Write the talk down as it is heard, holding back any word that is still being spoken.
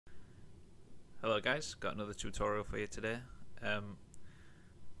Hello guys, got another tutorial for you today. Um,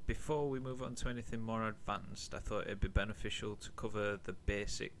 Before we move on to anything more advanced, I thought it'd be beneficial to cover the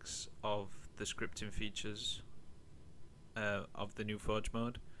basics of the scripting features of the new Forge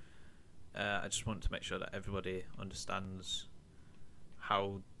mode. I just want to make sure that everybody understands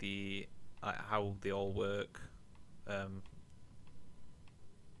how they all work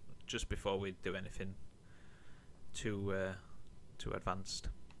just before we do anything too advanced.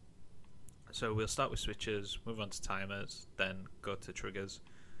 So we'll start with switches, move on to timers, then go to triggers.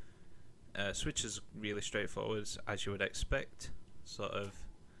 Switches really straightforward, as you would expect. Sort of,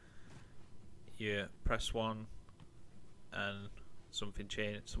 you press one and something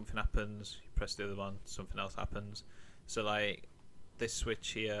happens. You press the other one, something else happens. So like this switch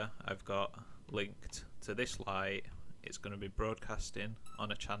here, I've got linked to this light. It's going to be broadcasting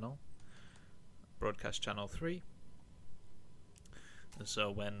on a channel, broadcast channel 3. And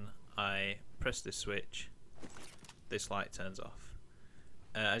so when I press this switch, this light turns off.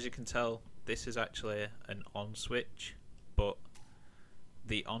 As you can tell, this is actually an on switch, but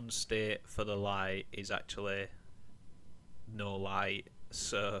the on state for the light is actually no light,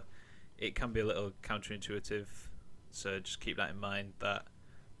 so it can be a little counterintuitive. So just keep that in mind, that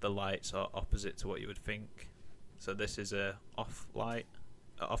the lights are opposite to what you would think. So this is a off light,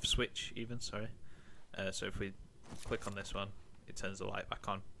 off switch even, sorry. So if we click on this one, it turns the light back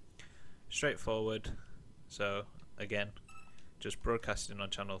on. Straightforward. So again, just broadcasting on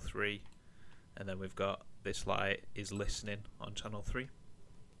channel 3, and then we've got this light is listening on channel 3.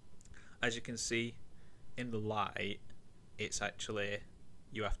 As you can see in the light, it's actually,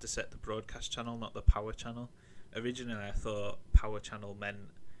 you have to set the broadcast channel, not the power channel. Originally I thought power channel meant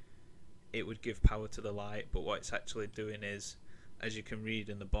it would give power to the light, but what it's actually doing is, as you can read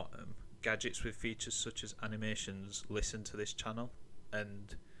in the bottom, gadgets with features such as animations listen to this channel,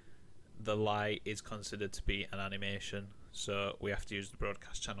 and the light is considered to be an animation, so we have to use the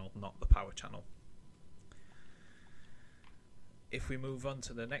broadcast channel, not the power channel. If we move on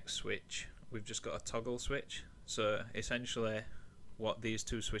to the next switch, we've just got a toggle switch. So essentially what these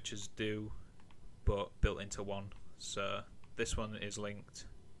two switches do, but built into one. So this one is linked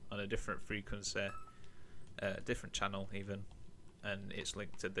on a different frequency, different channel even, and it's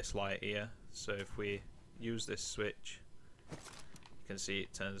linked to this light here. So if we use this switch, you can see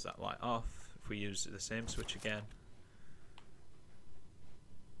it turns that light off. If we use the same switch again,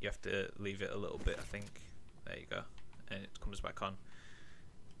 you have to leave it a little bit, I think. There you go, and it comes back on.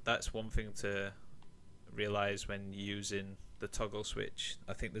 That's one thing to realize when using the toggle switch.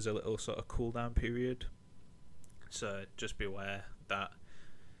 I think there's a little sort of cooldown period, so just be aware that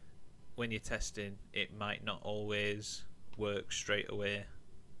when you're testing, it might not always work straight away.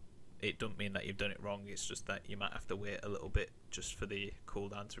 It doesn't mean that you've done it wrong, it's just that you might have to wait a little bit just for the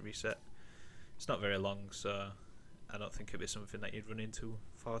cooldown to reset. It's not very long, so I don't think it'd be something that you'd run into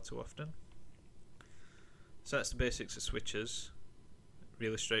far too often. So that's the basics of switches.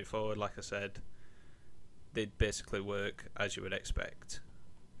 Really straightforward, like I said. They basically work as you would expect.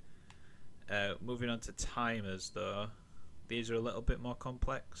 Moving on to timers though, these are a little bit more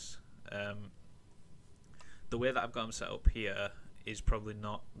complex. The way that I've got them set up here is probably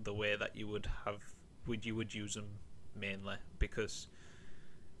not the way that you would use them mainly, because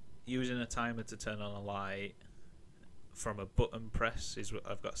using a timer to turn on a light from a button press is what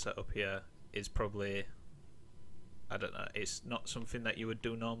I've got set up here, is probably, I don't know, it's not something that you would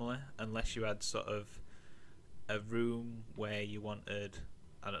do normally unless you had sort of a room where you wanted,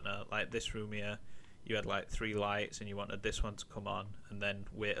 I don't know, like this room here, you had like 3 lights and you wanted this one to come on and then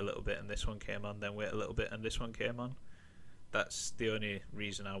wait a little bit and this one came on, then wait a little bit and this one came on. That's the only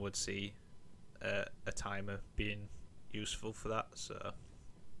reason I would see a timer being useful for that. So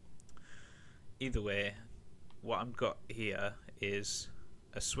either way, what I've got here is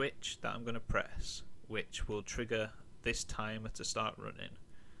a switch that I'm going to press, which will trigger this timer to start running,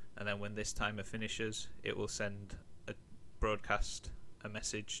 and then when this timer finishes, it will send a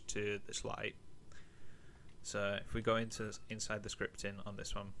message to this light. So if we go inside the scripting on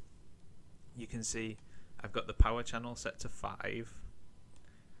this one, you can see I've got the power channel set to 5,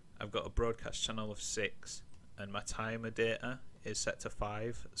 I've got a broadcast channel of 6, and my timer data is set to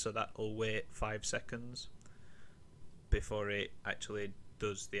 5, so that will wait 5 seconds before it actually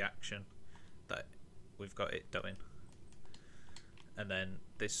does the action that we've got it doing. And then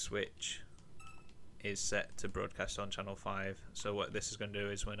this switch is set to broadcast on channel 5, so what this is going to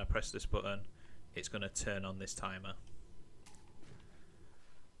do is when I press this button, it's going to turn on this timer.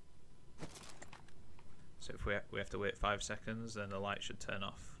 So if we have to wait 5 seconds, then the light should turn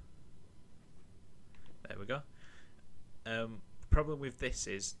off. There we go. Problem with this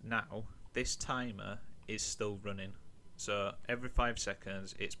is now this timer is still running. So every 5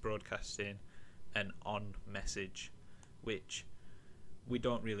 seconds it's broadcasting an on message, which we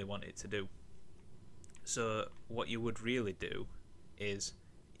don't really want it to do. So what you would really do is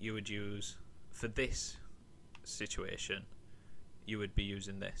you would use, for this situation, you would be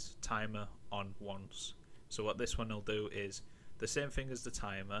using this timer on once. So what this one will do is the same thing as the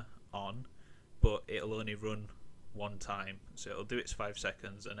timer on, but it'll only run one time. So it'll do its 5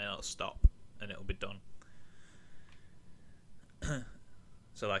 seconds and then it'll stop and it'll be done.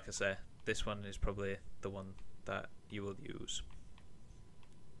 So like I say, this one is probably the one that you will use.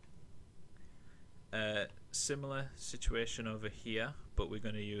 Similar situation over here, but we're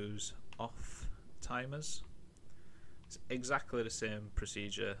going to use off timers. It's exactly the same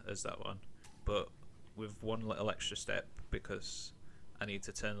procedure as that one, but with one little extra step, because I need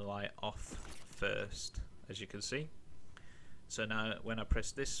to turn the light off first, as you can see. So now when I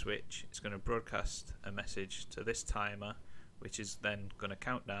press this switch, it's going to broadcast a message to this timer, which is then going to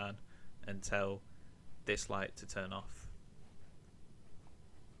count down and tell this light to turn off.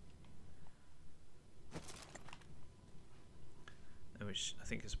 Which I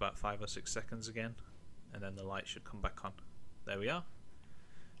think is about 5 or 6 seconds again, and then the light should come back on. There we are.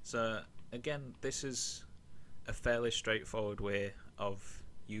 So again, this is a fairly straightforward way of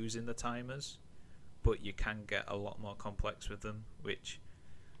using the timers, but you can get a lot more complex with them, which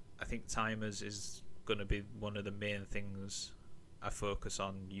I think timers is going to be one of the main things I focus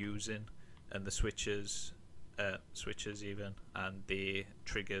on using, and the switches even, and the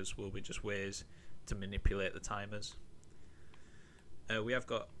triggers will be just ways to manipulate the timers. We have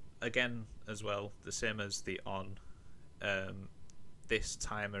got, again as well, the same as the on, this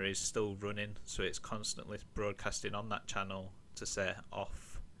timer is still running, so it's constantly broadcasting on that channel to say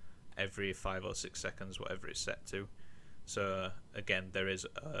off every 5 or 6 seconds, whatever it's set to. So again, there is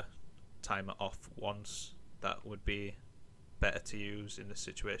a timer off once that would be better to use in this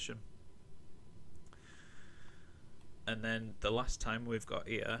situation. And then the last timer we've got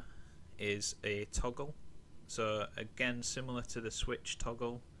here is a toggle. So again, similar to the switch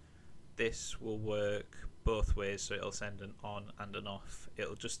toggle, this will work both ways, so it'll send an on and an off.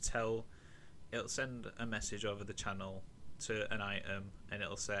 It'll send a message over the channel to an item, and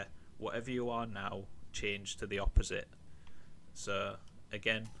it'll say, whatever you are now, change to the opposite. So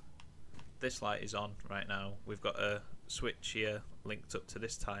again, this light is on right now. We've got a switch here linked up to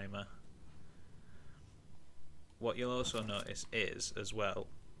this timer. What you'll also notice is, as well,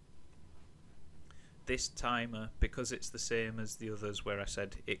 this timer, because it's the same as the others where I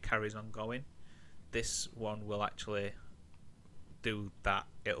said it carries on going, this one will actually do that.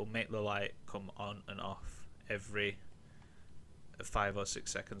 It'll make the light come on and off every 5 or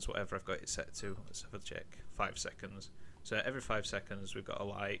 6 seconds, whatever I've got it set to. Let's have a check. 5 seconds. So every 5 seconds we've got a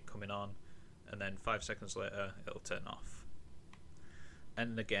light coming on, and then 5 seconds later it'll turn off.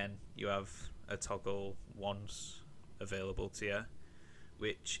 And again, you have a toggle once available to you,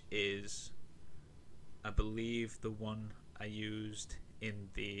 which is, I believe, the one I used in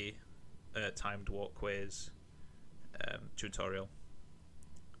the timed walkways tutorial.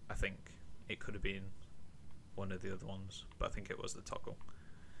 I think it could have been one of the other ones, but I think it was the toggle.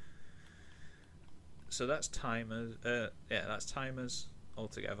 So that's timers. That's timers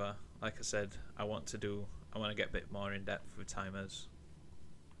altogether. Like I said, I want to get a bit more in depth with timers.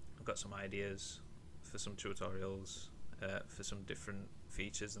 I've got some ideas for some tutorials for some different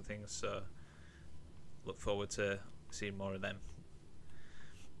features and things, so look forward to seeing more of them.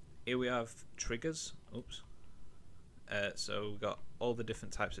 Here we have triggers. Oops. So we've got all the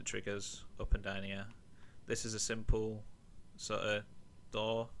different types of triggers up and down here. This is a simple sort of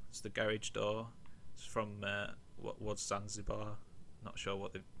door. It's the garage door. It's from what was Zanzibar. Not sure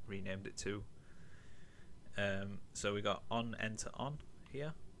what they've renamed it to. So we got on, enter, on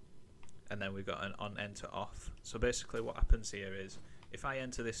here, and then we've got an on, enter, off. So basically what happens here is, if I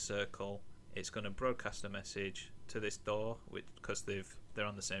enter this circle, it's going to broadcast a message to this door, because they're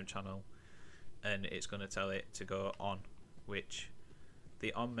on the same channel, and it's going to tell it to go on, which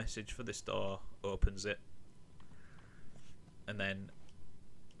the on message for this door opens it. And then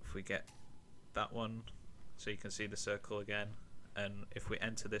if we get that one, so you can see the circle again, and if we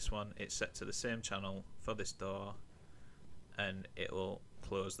enter this one, it's set to the same channel for this door, and it will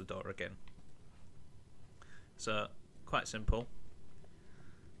close the door again. So quite simple.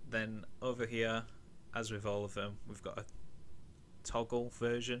 Then over here, as with all of them, we've got a toggle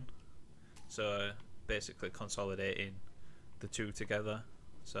version, so basically consolidating the two together.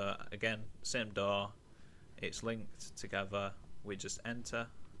 So again, same door, it's linked together, we just enter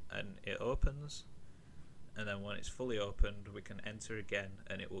and it opens, and then when it's fully opened we can enter again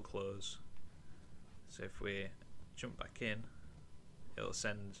and it will close. So if we jump back in, it'll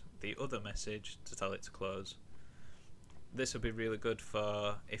send the other message to tell it to close. This would be really good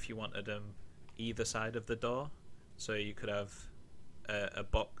for if you wanted them either side of the door, so you could have a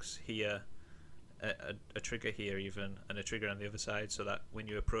box here, a trigger here even, and a trigger on the other side, so that when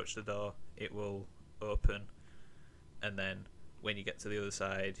you approach the door it will open, and then when you get to the other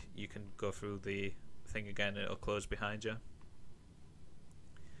side you can go through the thing again and it'll close behind you.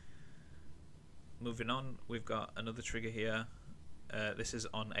 Moving on, we've got another trigger here. This is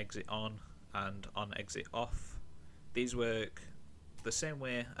on exit on and on exit off. These work the same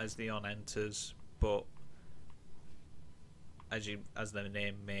way as the on enters, but as the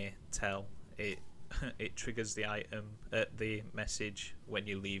name may tell, it it triggers the item, the message when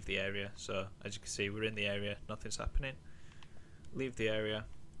you leave the area. So as you can see, we're in the area, nothing's happening. Leave the area,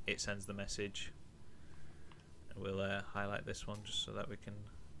 it sends the message. And we'll highlight this one just so that we can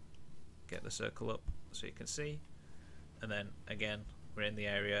get the circle up so you can see. And then again, we're in the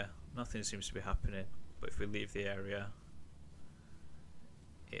area, nothing seems to be happening, but if we leave the area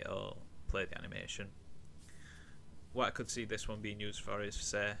it'll play the animation. What I could see this one being used for is,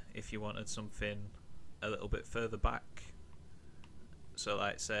 say, if you wanted something a little bit further back. So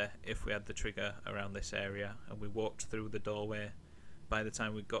like, say if we had the trigger around this area and we walked through the doorway, by the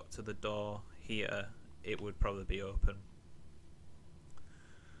time we got to the door here it would probably be open.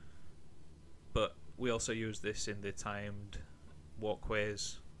 But we also use this in the timed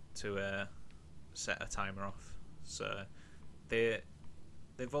walkways to set a timer off. So they've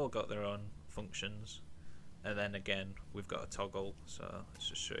all got their own functions. And then again, we've got a toggle, so let's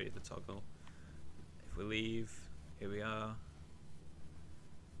just show you the toggle. If we leave, here we are,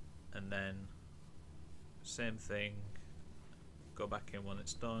 and then same thing, go back in when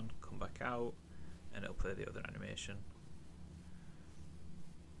it's done, come back out, and it'll play the other animation.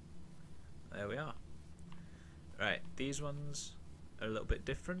 There we are. Right, these ones are a little bit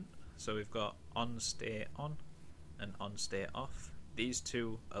different. So we've got on stay on and on stay off. These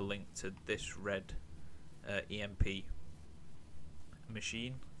two are linked to this red EMP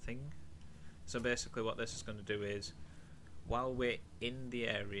machine thing. So basically what this is going to do is, while we're in the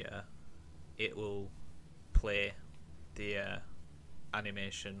area, it will play the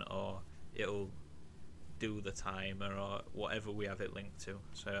animation, or it'll do the timer or whatever we have it linked to.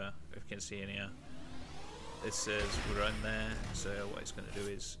 So if you can see in here, it says we're in there, so what it's going to do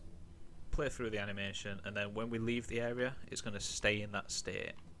is play through the animation, and then when we leave the area it's going to stay in that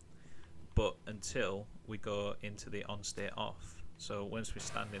state, but until we go into the on state off. So once we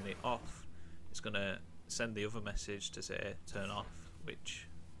stand in the off, it's going to send the other message to say turn off, which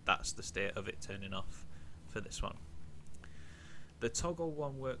that's the state of it turning off for this one. The toggle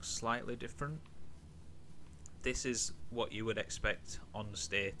one works slightly different. This is what you would expect on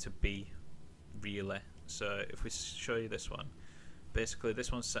stay to be really. So if we show you this one, basically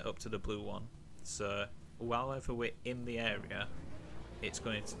this one's set up to the blue one, so whenever we're in the area it's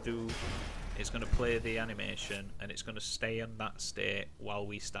going to play the animation and it's going to stay in that state while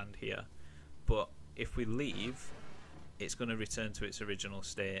we stand here, but if we leave it's going to return to its original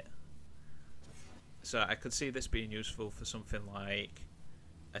state. So I could see this being useful for something like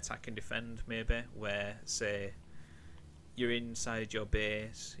attack and defend, maybe, where say you're inside your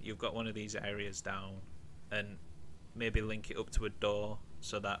base, you've got one of these areas down, and maybe link it up to a door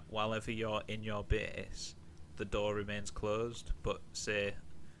so that whilever you're in your base the door remains closed, but say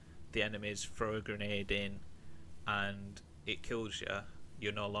the enemies throw a grenade in and it kills you,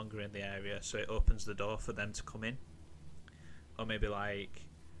 you're no longer in the area, so it opens the door for them to come in. Or maybe like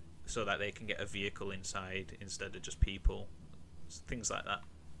so that they can get a vehicle inside instead of just people, things like that.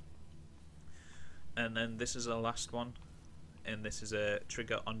 And then this is our last one, and this is a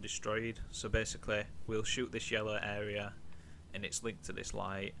trigger on destroyed. So basically we'll shoot this yellow area and it's linked to this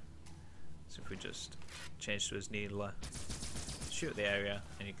light. So if we just change to as needler, shoot the area,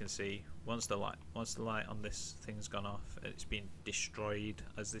 and you can see once the light on this thing's gone off, it's been destroyed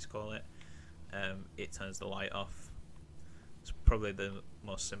as they call it, it turns the light off. It's probably the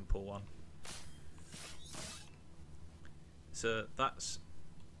most simple one. So that's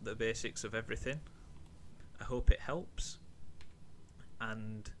the basics of everything. I hope it helps,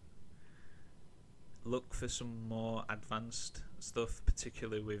 and look for some more advanced stuff,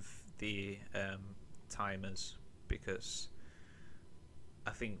 particularly with the timers, because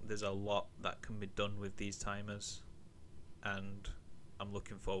I think there's a lot that can be done with these timers, and I'm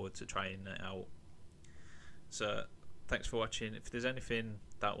looking forward to trying it out. So thanks for watching. If there's anything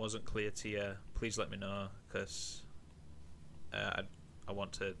that wasn't clear to you, please let me know, because I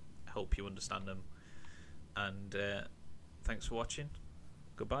want to help you understand them. and thanks for watching.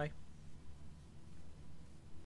 Goodbye.